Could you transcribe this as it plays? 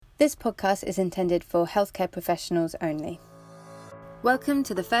This podcast is intended for healthcare professionals only. Welcome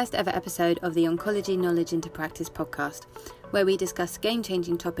to the first ever episode of the Oncology Knowledge into Practice podcast, where we discuss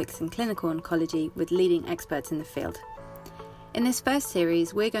game-changing topics in clinical oncology with leading experts in the field. In this first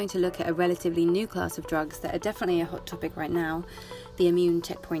series, we're going to look at a relatively new class of drugs that are definitely a hot topic right now, the immune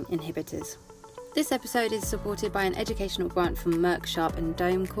checkpoint inhibitors. This episode is supported by an educational grant from Merck Sharp and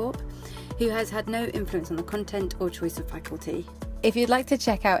Dohme Corp, who has had no influence on the content or choice of faculty. If you'd like to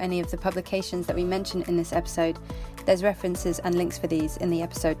check out any of the publications that we mention in this episode, there's references and links for these in the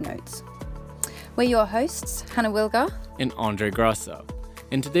episode notes. We're your hosts, Hannah Wilgar and Andre Grosso.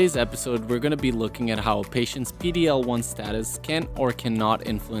 In today's episode, we're going to be looking at how a patient's PD-L1 status can or cannot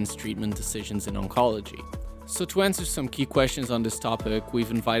influence treatment decisions in oncology. So to answer some key questions on this topic,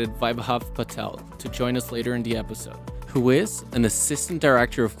 we've invited Vaibhav Patel to join us later in the episode, who is an Assistant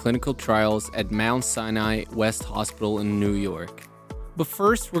Director of Clinical Trials at Mount Sinai West Hospital in New York. But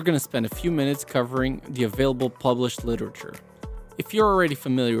first, we're going to spend a few minutes covering the available published literature. If you're already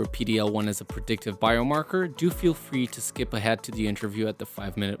familiar with PD-L1 as a predictive biomarker, do feel free to skip ahead to the interview at the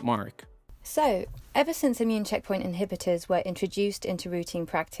 5-minute mark. So, ever since immune checkpoint inhibitors were introduced into routine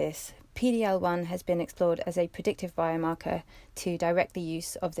practice, PD-L1 has been explored as a predictive biomarker to direct the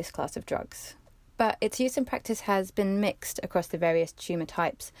use of this class of drugs. But its use in practice has been mixed across the various tumour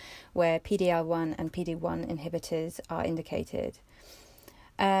types where PD-L1 and PD-1 inhibitors are indicated.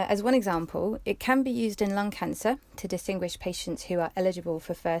 As one example, it can be used in lung cancer to distinguish patients who are eligible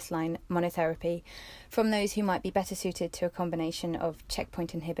for first-line monotherapy from those who might be better suited to a combination of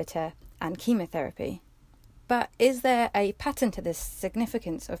checkpoint inhibitor and chemotherapy. But is there a pattern to this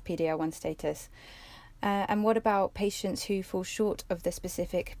significance of PD-L1 status? And what about patients who fall short of the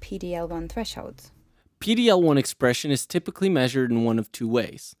specific PD-L1 thresholds? PD-L1 expression is typically measured in one of two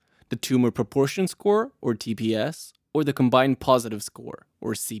ways: the tumor proportion score, or TPS, or the combined positive score,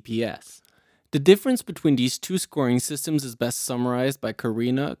 or CPS. The difference between these two scoring systems is best summarized by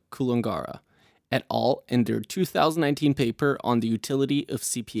Karina Kulongara et al. In their 2019 paper on the utility of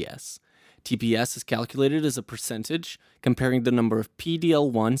CPS. TPS is calculated as a percentage comparing the number of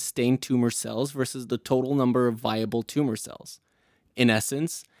PD-L1 stained tumor cells versus the total number of viable tumor cells. In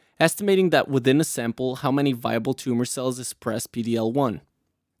essence, estimating that within a sample how many viable tumor cells express PD-L1.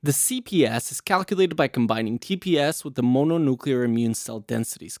 The CPS is calculated by combining TPS with the mononuclear immune cell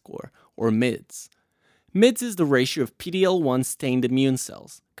density score, or MIDS. MIDS is the ratio of PD-L1 stained immune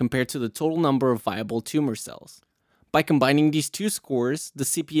cells compared to the total number of viable tumor cells. By combining these two scores, the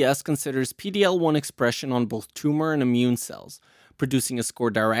CPS considers PD-L1 expression on both tumor and immune cells, producing a score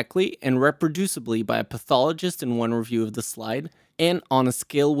directly and reproducibly by a pathologist in one review of the slide, and on a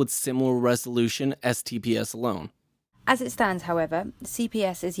scale with similar resolution as TPS alone. As it stands, however,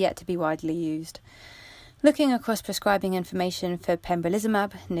 CPS is yet to be widely used. Looking across prescribing information for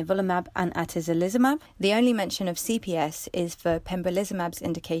pembrolizumab, nivolumab, and atezolizumab, the only mention of CPS is for pembrolizumab's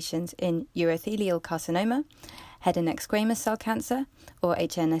indications in urothelial carcinoma, head and neck squamous cell cancer, or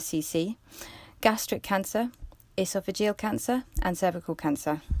HNSCC, gastric cancer, esophageal cancer, and cervical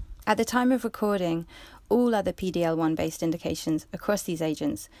cancer. At the time of recording, all other PD-L1 based indications across these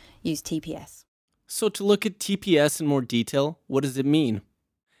agents use TPS. So to look at TPS in more detail, what does it mean?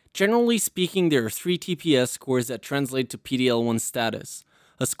 Generally speaking, there are 3 TPS scores that translate to PD-L1 status.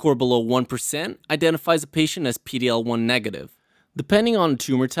 A score below 1% identifies a patient as PD-L1 negative. Depending on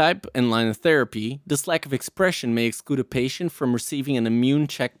tumor type and line of therapy, this lack of expression may exclude a patient from receiving an immune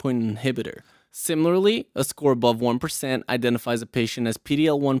checkpoint inhibitor. Similarly, a score above 1% identifies a patient as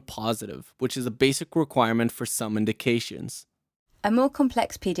PD-L1 positive, which is a basic requirement for some indications. A more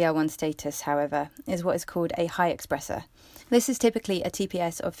complex PD-L1 status, however, is what is called a high expressor. This is typically a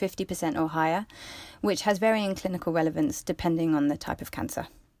TPS of 50% or higher, which has varying clinical relevance depending on the type of cancer.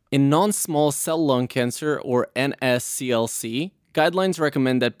 In non-small cell lung cancer, or NSCLC, guidelines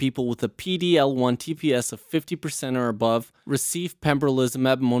recommend that people with a PD-L1 TPS of 50% or above receive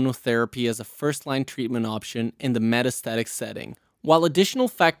pembrolizumab monotherapy as a first-line treatment option in the metastatic setting. While additional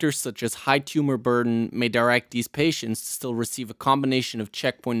factors such as high tumor burden may direct these patients to still receive a combination of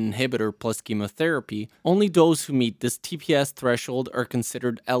checkpoint inhibitor plus chemotherapy, only those who meet this TPS threshold are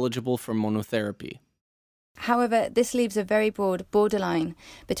considered eligible for monotherapy. However, this leaves a very broad borderline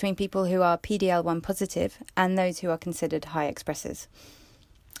between people who are PD-L1 positive and those who are considered high expressors.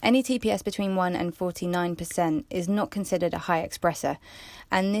 Any TPS between 1 and 49% is not considered a high expressor,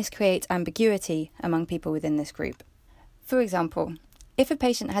 and this creates ambiguity among people within this group. For example, if a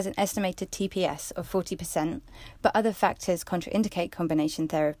patient has an estimated TPS of 40%, but other factors contraindicate combination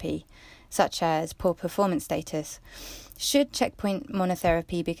therapy, such as poor performance status, should checkpoint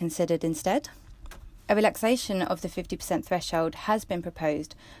monotherapy be considered instead? A relaxation of the 50% threshold has been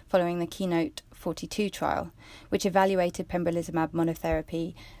proposed following the KEYNOTE-42 trial, which evaluated pembrolizumab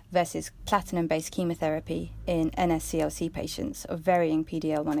monotherapy versus platinum-based chemotherapy in NSCLC patients of varying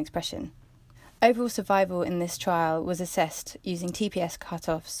PD-L1 expression. Overall survival in this trial was assessed using TPS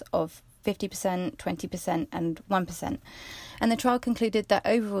cutoffs of 50%, 20%, and 1%, and the trial concluded that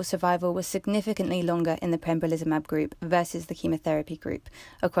overall survival was significantly longer in the pembrolizumab group versus the chemotherapy group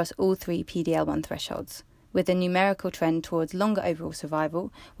across all three PD-L1 thresholds, with a numerical trend towards longer overall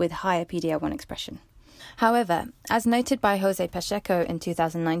survival with higher PD-L1 expression. However, as noted by Jose Pacheco in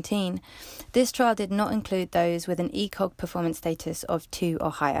 2019, this trial did not include those with an ECOG performance status of 2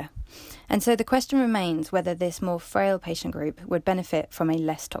 or higher. And so the question remains whether this more frail patient group would benefit from a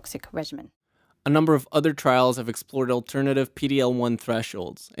less toxic regimen. A number of other trials have explored alternative PD-L1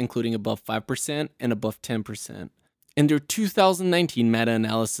 thresholds, including above 5% and above 10%. In their 2019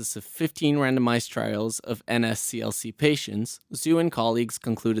 meta-analysis of 15 randomized trials of NSCLC patients, Zhu and colleagues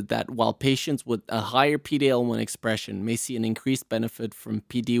concluded that while patients with a higher PD-L1 expression may see an increased benefit from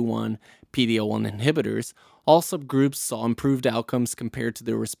PD-1, PD-L1 inhibitors, all subgroups saw improved outcomes compared to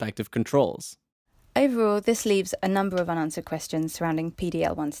their respective controls. Overall, this leaves a number of unanswered questions surrounding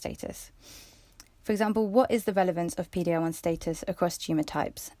PD-L1 status. For example, what is the relevance of PD-L1 status across tumour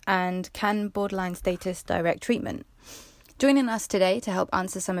types, and can borderline status direct treatment? Joining us today to help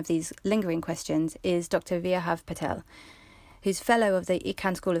answer some of these lingering questions is Dr. Viahav Patel, who's fellow of the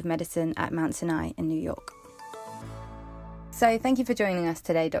Icahn School of Medicine at Mount Sinai in New York. So thank you for joining us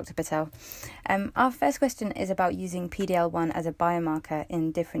today, Dr. Patel. Our first question is about using PD-L1 as a biomarker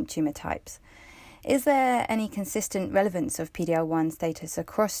in different tumour types. Is there any consistent relevance of PD-L1 status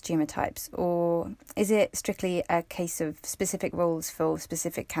across tumour types, or is it strictly a case of specific rules for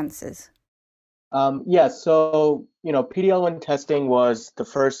specific cancers? So PD-L1 testing was the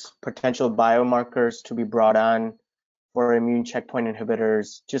first potential biomarkers to be brought on for immune checkpoint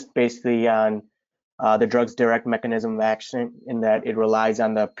inhibitors, just basically on the drug's direct mechanism of action, in that it relies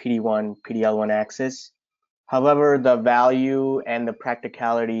on the PD-1, PD-L1 axis. However, the value and the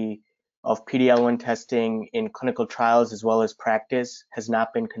practicality of PD-L1 testing in clinical trials as well as practice has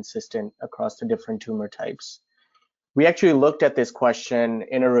not been consistent across the different tumor types. We actually looked at this question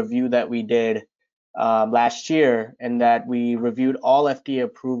in a review that we did last year, and that we reviewed all FDA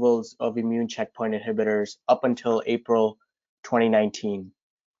approvals of immune checkpoint inhibitors up until April 2019.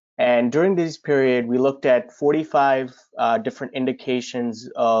 And during this period, we looked at 45 different indications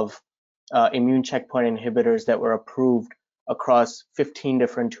of immune checkpoint inhibitors that were approved across 15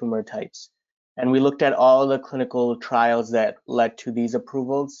 different tumor types. And we looked at all the clinical trials that led to these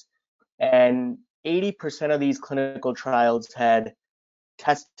approvals. And 80% of these clinical trials had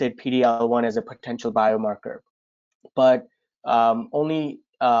tested PD-L1 as a potential biomarker. But only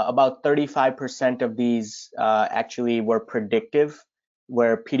about 35% of these actually were predictive,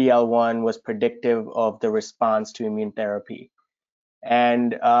 where PD-L1 was predictive of the response to immune therapy.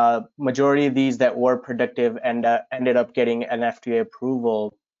 And majority of these that were predictive ended up getting an FDA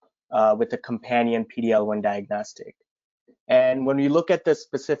approval with a companion PD-L1 diagnostic. And when we look at the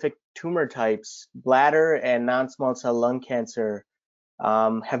specific tumor types, bladder and non-small cell lung cancer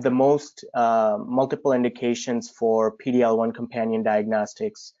have the most multiple indications for PD-L1 companion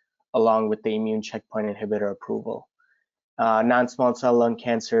diagnostics, along with the immune checkpoint inhibitor approval. Non-small cell lung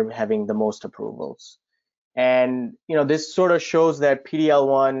cancer having the most approvals. And this sort of shows that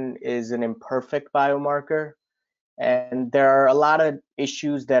PD-L1 is an imperfect biomarker, and there are a lot of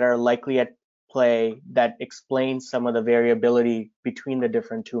issues that are likely at play that explain some of the variability between the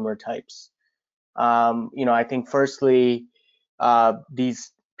different tumor types. I think firstly,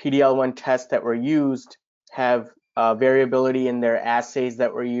 these PD-L1 tests that were used have variability in their assays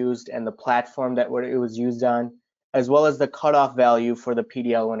that were used and the platform that it was used on, as well as the cutoff value for the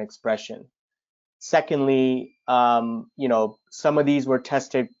PD-L1 expression. Secondly, some of these were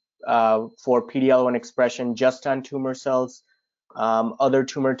tested for PD-L1 expression just on tumor cells. Other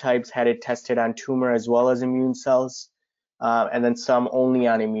tumor types had it tested on tumor as well as immune cells, and then some only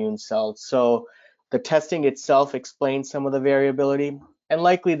on immune cells. So the testing itself explains some of the variability, and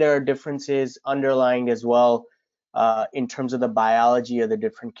likely there are differences underlying as well in terms of the biology of the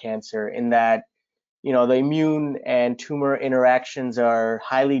different cancer, in that the immune and tumor interactions are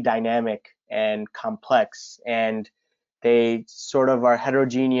highly dynamic and complex, and they sort of are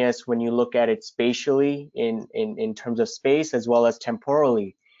heterogeneous when you look at it spatially in terms of space as well as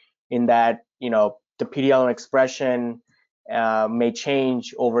temporally, in that the PD-L1 expression may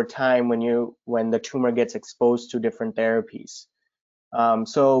change over time when the tumor gets exposed to different therapies.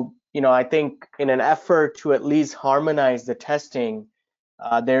 I think in an effort to at least harmonize the testing,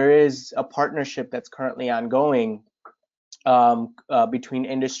 There is a partnership that's currently ongoing between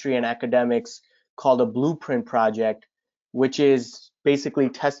industry and academics called a Blueprint Project, which is basically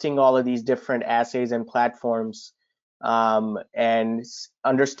testing all of these different assays and platforms and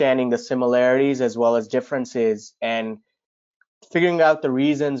understanding the similarities as well as differences and figuring out the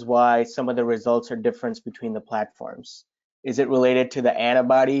reasons why some of the results are different between the platforms. Is it related to the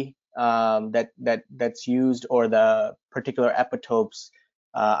antibody that's used or the particular epitopes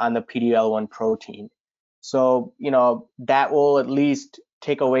on the PDL1 protein? So, that will at least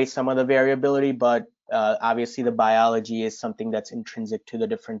take away some of the variability, but obviously the biology is something that's intrinsic to the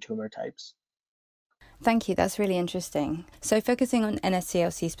different tumor types. Thank you, that's really interesting. So focusing on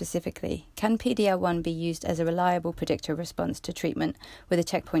NSCLC specifically, can PDL1 be used as a reliable predictor of response to treatment with a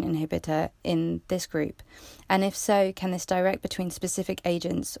checkpoint inhibitor in this group? And if so, can this direct between specific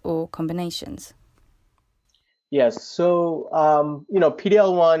agents or combinations? Yes, so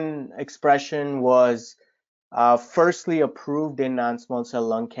PDL1 expression was firstly approved in non-small cell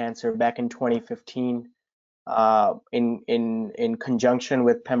lung cancer back in 2015 in conjunction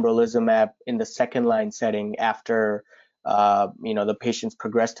with pembrolizumab in the second line setting after the patients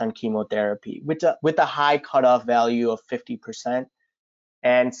progressed on chemotherapy with a high cutoff value of 50%.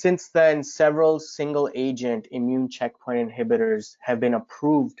 And since then, several single agent immune checkpoint inhibitors have been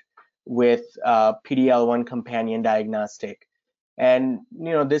approved with PDL1 companion diagnostic. And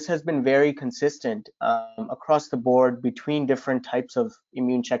this has been very consistent across the board between different types of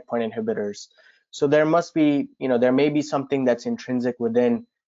immune checkpoint inhibitors. So there may be something that's intrinsic within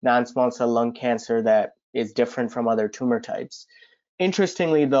non-small cell lung cancer that is different from other tumor types.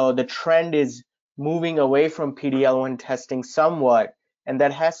 Interestingly, though, the trend is moving away from PDL1 testing somewhat, and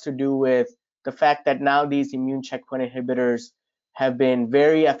that has to do with the fact that now these immune checkpoint inhibitors have been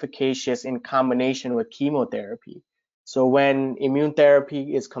very efficacious in combination with chemotherapy. So when immune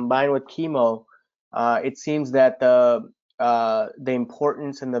therapy is combined with chemo, it seems that the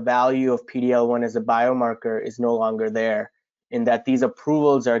importance and the value of PDL1 as a biomarker is no longer there, in that these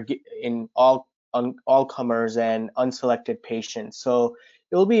approvals are in all comers and unselected patients. So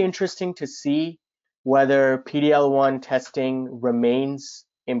it will be interesting to see whether PDL1 testing remains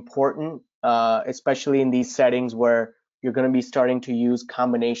important, especially in these settings where you're going to be starting to use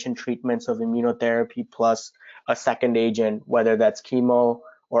combination treatments of immunotherapy plus a second agent, whether that's chemo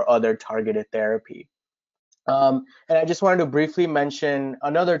or other targeted therapy. And I just wanted to briefly mention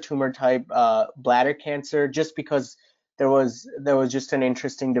another tumor type, bladder cancer, just because there was just an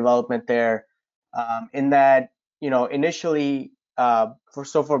interesting development there, in that initially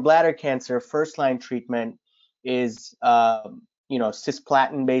for bladder cancer, first line treatment is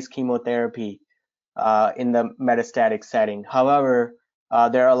cisplatin-based chemotherapy in the metastatic setting. However,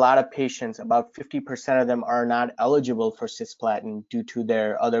 there are a lot of patients, about 50% of them are not eligible for cisplatin due to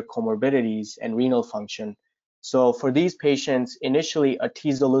their other comorbidities and renal function. So for these patients, initially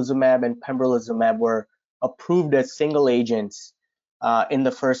atezolizumab and pembrolizumab were approved as single agents in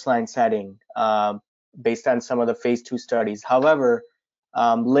the first line setting based on some of the phase 2 studies. However,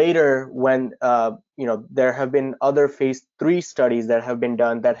 later when there have been other phase 3 studies that have been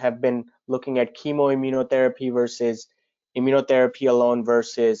done that have been looking at chemoimmunotherapy versus immunotherapy alone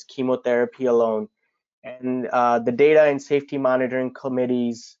versus chemotherapy alone. And the data and safety monitoring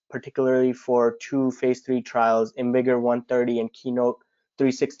committees, particularly for 2 phase 3 trials, IMvigor 130 and Keynote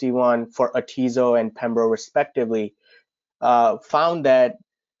 361 for atezo and pembro respectively, found that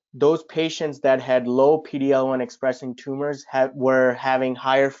those patients that had low PDL1 expressing tumors were having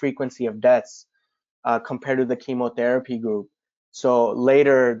higher frequency of deaths compared to the chemotherapy group. So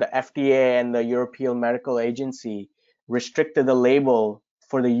later, the FDA and the European Medical Agency restricted the label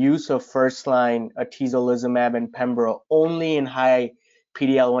for the use of first-line atezolizumab and pembro only in high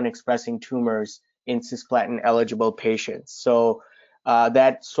PDL1 expressing tumors in cisplatin-eligible patients. So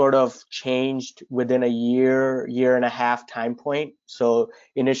that sort of changed within a year and a half time point. So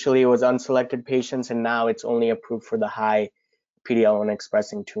initially it was unselected patients, and now it's only approved for the high PDL1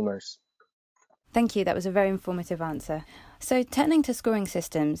 expressing tumors. Thank you, that was a very informative answer. So turning to scoring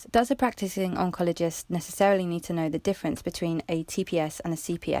systems, does a practicing oncologist necessarily need to know the difference between a TPS and a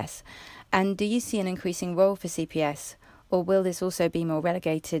CPS? And do you see an increasing role for CPS, or will this also be more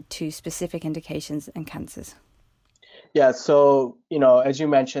relegated to specific indications and cancers? Yeah, so, as you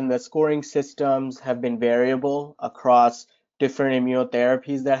mentioned, the scoring systems have been variable across different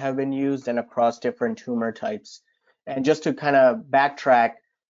immunotherapies that have been used and across different tumor types. And just to kind of backtrack,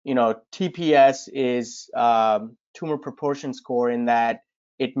 TPS is tumor proportion score, in that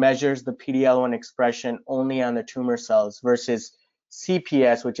it measures the PDL1 expression only on the tumor cells, versus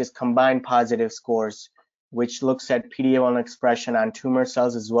CPS, which is combined positive scores, which looks at PD-L1 expression on tumor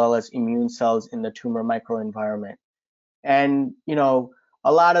cells as well as immune cells in the tumor microenvironment. And,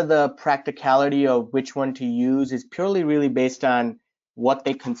 a lot of the practicality of which one to use is purely really based on what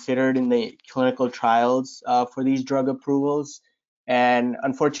they considered in the clinical trials for these drug approvals. And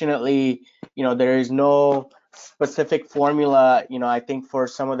unfortunately, there is no specific formula. I think for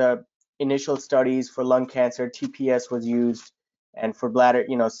some of the initial studies for lung cancer, TPS was used, and for bladder,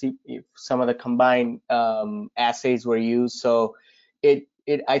 some of the combined assays were used. So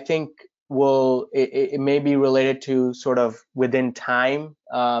I think it may be related to sort of within time.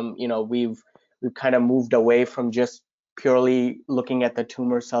 We've kind of moved away from just purely looking at the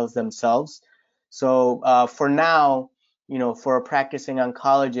tumor cells themselves. So for now, for a practicing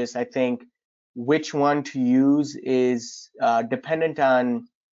oncologist, I think which one to use is dependent on,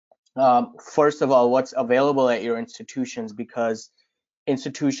 first of all, what's available at your institutions, because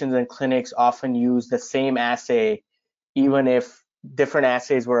institutions and clinics often use the same assay, even if different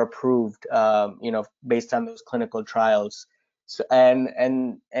assays were approved, based on those clinical trials. So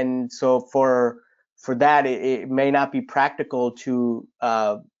and so for that, it may not be practical to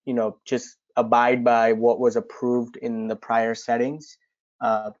just abide by what was approved in the prior settings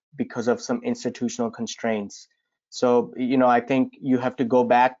because of some institutional constraints. So I think you have to go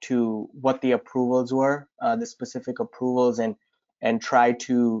back to what the approvals were, the specific approvals, and try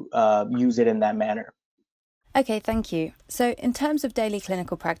to use it in that manner. Okay, thank you. So in terms of daily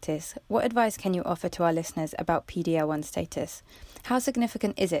clinical practice, what advice can you offer to our listeners about PD-L1 status? How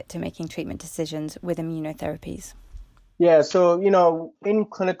significant is it to making treatment decisions with immunotherapies? Yeah, so, in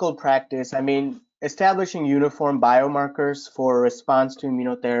clinical practice, establishing uniform biomarkers for response to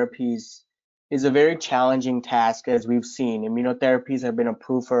immunotherapies is a very challenging task, as we've seen. Immunotherapies have been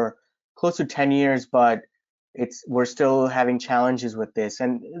approved for close to 10 years, but we're still having challenges with this,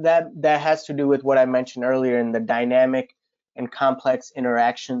 and that has to do with what I mentioned earlier in the dynamic and complex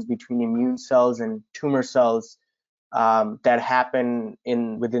interactions between immune cells and tumor cells that happen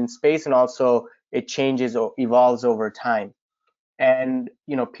within space, and also it changes or evolves over time. And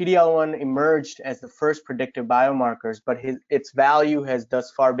PD-L1 emerged as the first predictive biomarkers, but its value has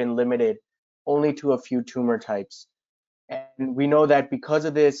thus far been limited only to a few tumor types. And we know that because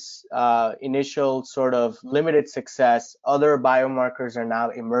of this initial sort of limited success, other biomarkers are now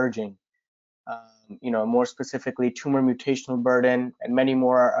emerging. More specifically, tumor mutational burden, and many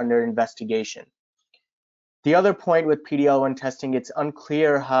more are under investigation. The other point with PD-L1 testing, it's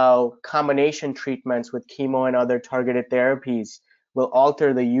unclear how combination treatments with chemo and other targeted therapies will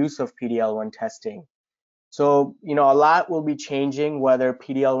alter the use of PD-L1 testing. So, a lot will be changing, whether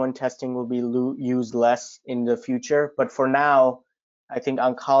PD-L1 testing will be used less in the future. But for now, I think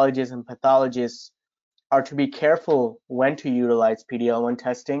oncologists and pathologists are to be careful when to utilize PD-L1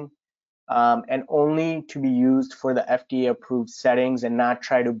 testing, and only to be used for the FDA-approved settings, and not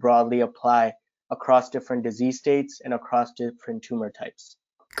try to broadly apply across different disease states and across different tumor types.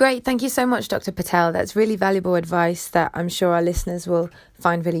 Great. Thank you so much, Dr. Patel. That's really valuable advice that I'm sure our listeners will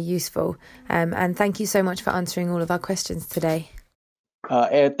find really useful. And thank you so much for answering all of our questions today.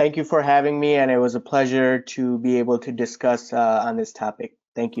 Thank you for having me, and it was a pleasure to be able to discuss on this topic.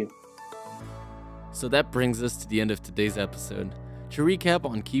 Thank you. So that brings us to the end of today's episode. To recap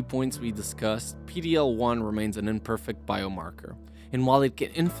on key points we discussed, PD-L1 remains an imperfect biomarker. And while it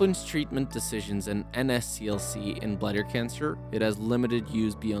can influence treatment decisions in NSCLC and bladder cancer, it has limited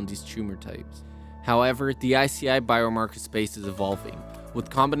use beyond these tumor types. However, the ICI biomarker space is evolving, with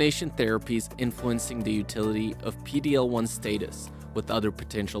combination therapies influencing the utility of PD-L1 status, with other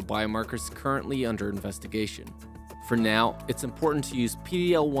potential biomarkers currently under investigation. For now, it's important to use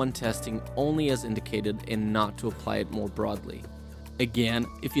PD-L1 testing only as indicated and not to apply it more broadly. Again,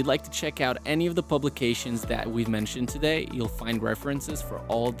 if you'd like to check out any of the publications that we've mentioned today, you'll find references for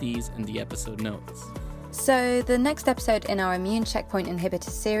all these in the episode notes. So the next episode in our immune checkpoint inhibitor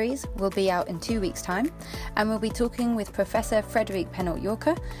series will be out in 2 weeks' time, and we'll be talking with Professor Frederic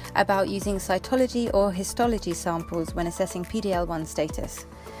Pennault-Yorker about using cytology or histology samples when assessing PD-L1 status.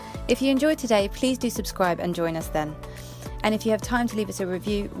 If you enjoyed today, please do subscribe and join us then. And if you have time to leave us a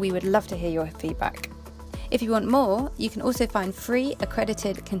review, we would love to hear your feedback. If you want more, you can also find free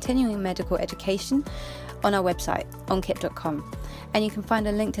accredited continuing medical education on our website, onkip.com, and you can find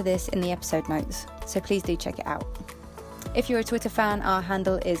a link to this in the episode notes, so please do check it out. If you're a Twitter fan, our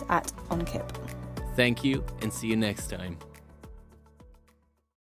handle is @onkip. Thank you, and see you next time.